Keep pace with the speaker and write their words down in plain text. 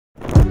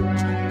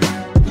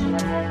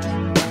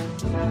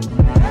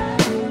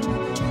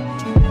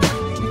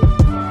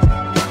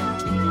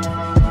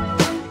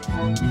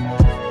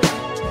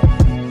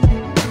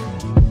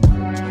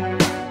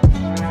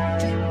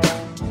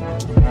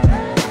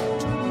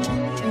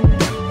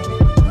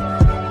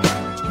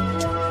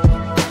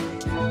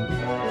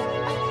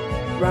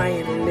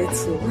Ryan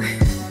Little.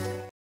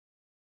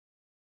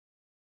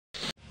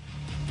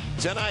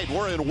 Tonight,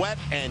 we're in wet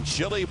and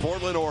chilly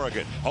Portland,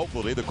 Oregon.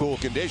 Hopefully, the cool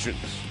conditions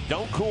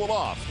don't cool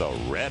off the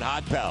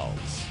red-hot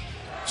Pels.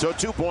 So,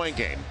 2-point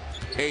game.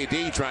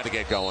 AD trying to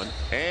get going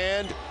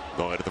and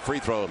going to the free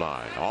throw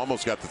line.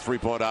 Almost got the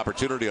three-point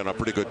opportunity on a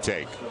pretty good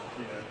take.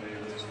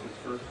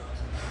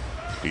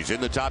 He's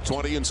in the top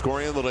 20 in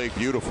scoring in the league.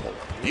 Beautiful,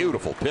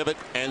 beautiful pivot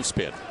and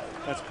spin.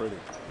 That's pretty.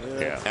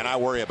 Yeah, and I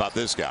worry about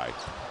this guy.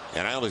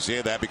 And I only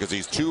say that because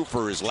he's 2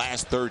 for his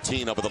last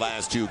 13 over the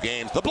last 2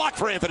 games. The block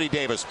for Anthony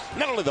Davis.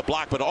 Not only the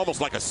block, but almost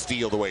like a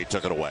steal the way he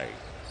took it away.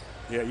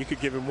 Yeah, you could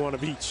give him one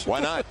of each. Why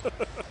not?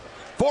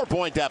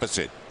 4-point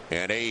deficit.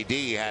 And AD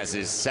has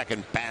his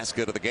second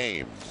basket of the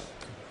game.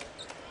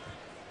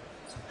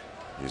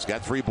 He's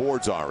got 3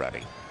 boards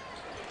already.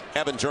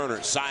 Evan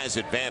Turner, size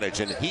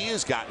advantage, and he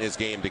has gotten his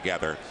game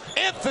together.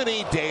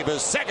 Anthony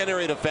Davis,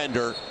 secondary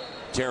defender.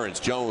 Terrence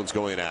Jones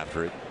going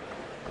after it.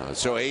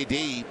 So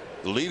AD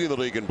leading the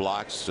league in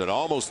blocks at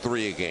almost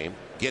 3 a game.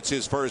 Gets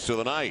his first of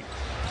the night.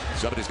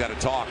 Somebody's got to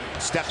talk.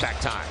 Step back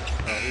time.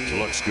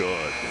 Looks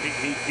good.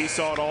 He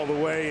saw it all the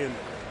way and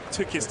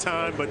took his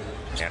time, but.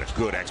 And a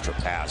good extra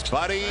pass.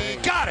 Buddy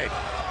got it.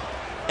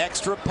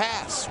 Extra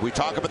pass. We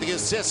talk about the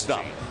assist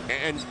stuff.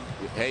 And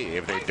hey,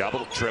 if they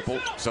double, triple,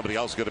 somebody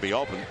else is going to be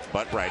open.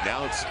 But right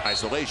now it's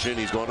isolation.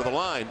 He's going to the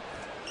line.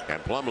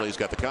 And Plumlee's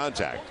got the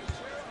contact.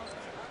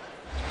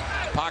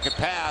 Pocket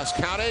pass.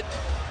 Count it.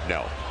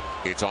 No.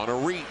 It's on a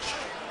reach.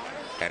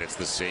 And it's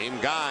the same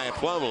guy,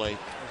 Plumlee.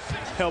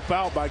 Help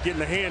out by getting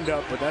the hand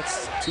up, but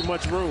that's too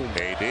much room.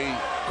 AD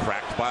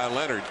cracked by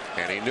Leonard,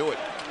 and he knew it.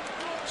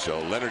 So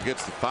Leonard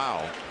gets the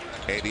foul.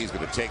 AD's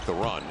going to take the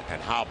run.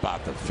 And how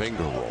about the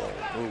finger roll?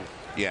 Ooh.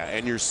 Yeah,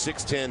 and you're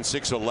 6'10",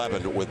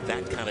 6'11", with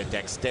that kind of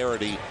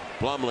dexterity.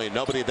 Plumlee,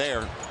 nobody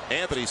there.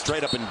 Anthony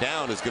straight up and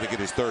down is going to get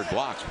his 3rd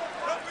block.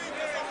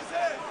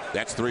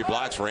 That's 3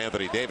 blocks for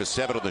Anthony Davis,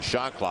 7 on the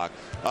shot clock.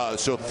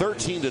 So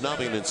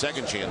 13-0 in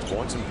second chance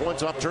points, and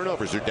points off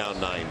turnovers are down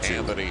 9-2.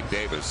 Anthony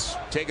Davis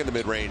taking the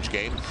mid-range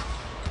game.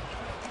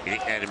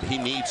 And he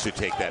needs to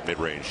take that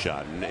mid-range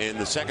shot. And in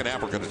the second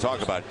half, we're going to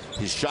talk about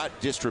his shot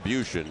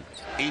distribution.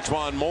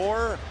 E'Twaun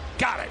Moore,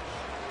 got it.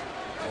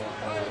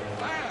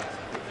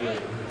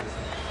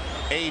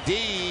 AD,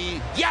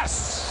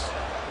 yes!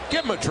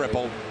 Give him a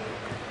triple.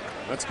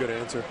 That's a good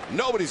answer.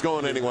 Nobody's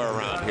going anywhere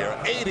around here.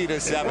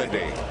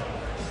 80-70.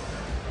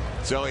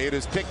 So it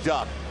is picked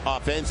up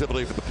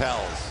offensively for the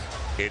Pels.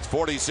 It's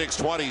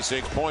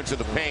 46-26, points in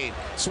the paint.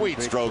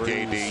 Sweet stroke,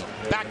 AD.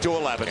 Back to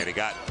 11. And he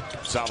got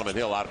Solomon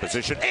Hill out of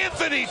position.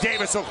 Anthony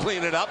Davis will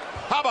clean it up.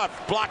 How about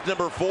block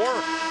number 4?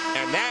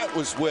 And that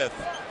was with,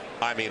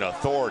 I mean,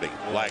 authority.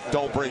 Like,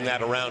 don't bring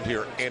that around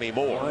here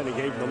anymore. And he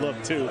gave him the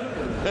look, too.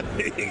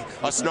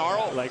 A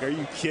snarl? Like, are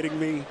you kidding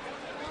me?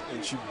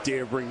 Don't you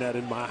dare bring that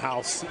in my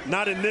house.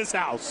 Not in this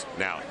house.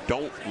 Now,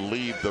 don't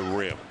leave the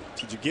rim.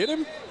 Did you get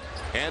him?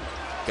 And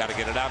got to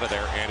get it out of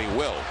there, and he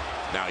will.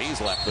 Now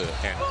he's left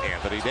and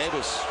Anthony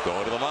Davis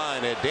going to the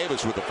line, and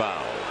Davis with the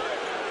foul.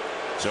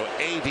 So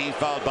AD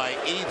fouled by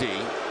ED,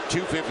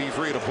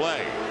 2:53 to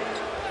play.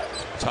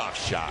 Tough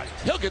shot.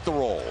 He'll get the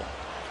roll.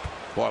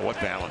 Boy, what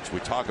balance. We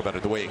talk about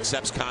it, the way he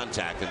accepts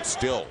contact, and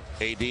still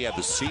AD had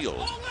the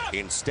seal.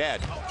 Instead,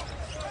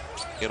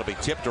 it'll be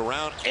tipped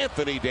around.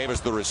 Anthony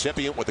Davis, the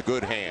recipient, with the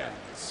good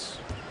hands.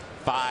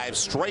 5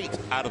 straight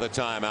out of the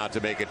timeout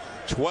to make it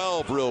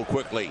 12 real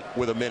quickly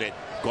with a minute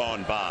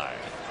gone by.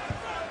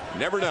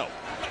 Never know.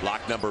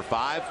 Block number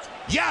 5.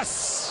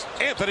 Yes!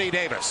 Anthony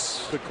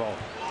Davis. Good call.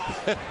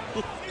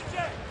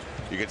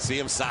 You could see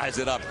him size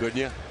it up, couldn't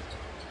you?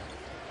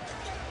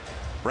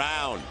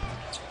 Brown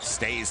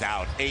stays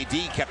out. AD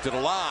kept it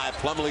alive.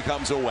 Plumlee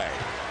comes away.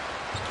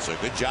 So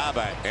good job.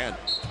 And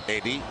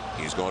AD,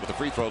 he's going to the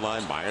free throw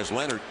line. Myers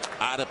Leonard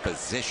out of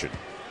position.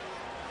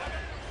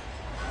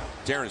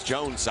 Terrence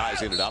Jones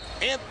sizing it up.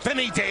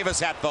 Anthony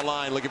Davis at the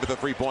line looking for the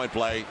 3-point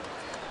play.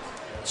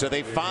 So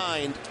they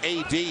find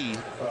AD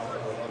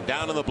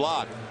down in the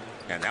block.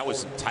 And that was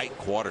some tight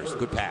quarters.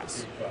 Good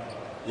pass.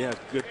 Yeah,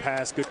 good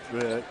pass.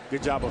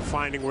 Good job of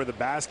finding where the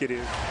basket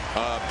is.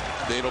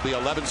 It'll be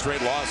 11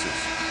 straight losses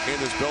in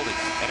this building.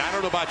 And I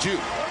don't know about you.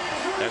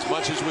 As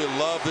much as we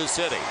love this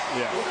city,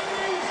 yeah,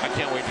 I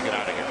can't wait to get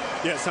out of here.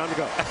 Yeah, it's time to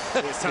go.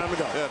 It's time to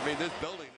go. I mean, this building.